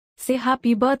Say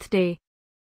happy birthday.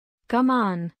 Come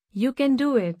on, you can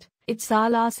do it. It's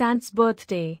Alasane's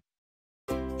birthday.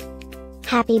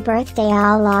 Happy birthday,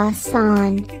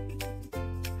 Alasane.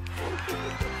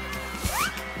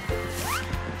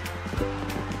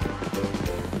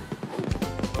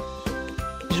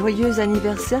 Joyeux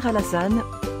anniversaire Alasane.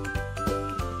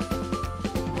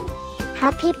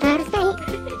 Happy birthday,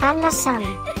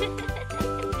 Alasane.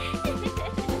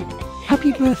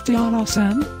 Happy birthday,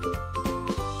 Alasane.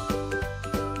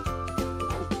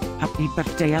 Happy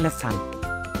birthday, Alasane.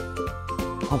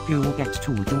 Hope you will get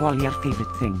to do all your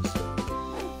favorite things.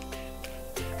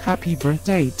 Happy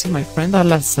birthday to my friend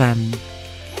Alasane.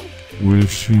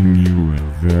 Wishing you a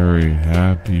very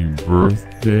happy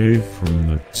birthday from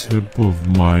the tip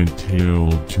of my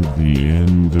tail to the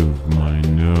end of my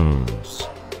nose.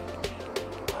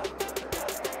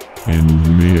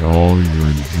 And may all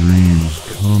your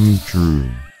dreams come true.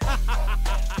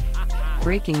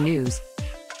 Breaking news.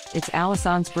 It's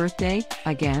Alasane's birthday,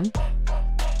 again?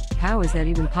 How is that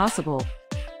even possible?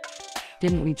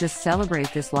 Didn't we just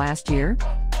celebrate this last year?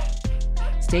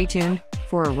 Stay tuned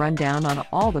for a rundown on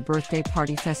all the birthday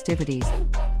party festivities.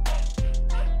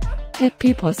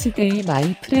 Happy birthday,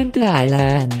 my friend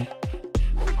Alan.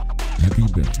 Happy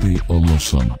birthday,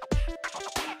 Alasane.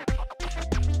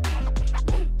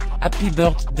 Happy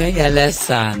birthday,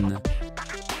 Alasane.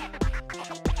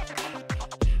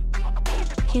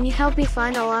 Can you help me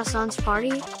find Alasane's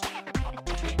party?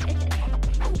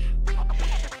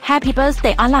 Happy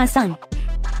birthday, Alasane.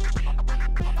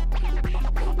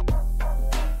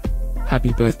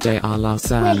 Happy birthday,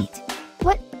 Alasane. Wait,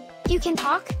 what? You can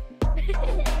talk?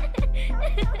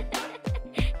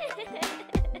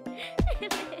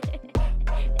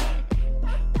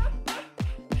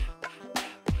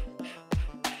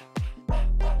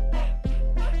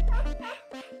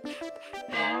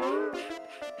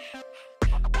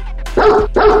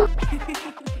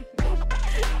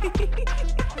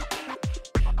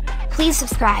 Please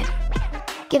subscribe,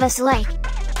 give us a like,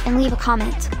 and leave a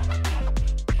comment.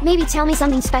 Maybe tell me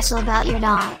something special about your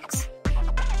dogs.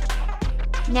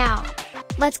 Now,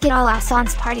 let's get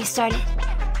Alasane's party started.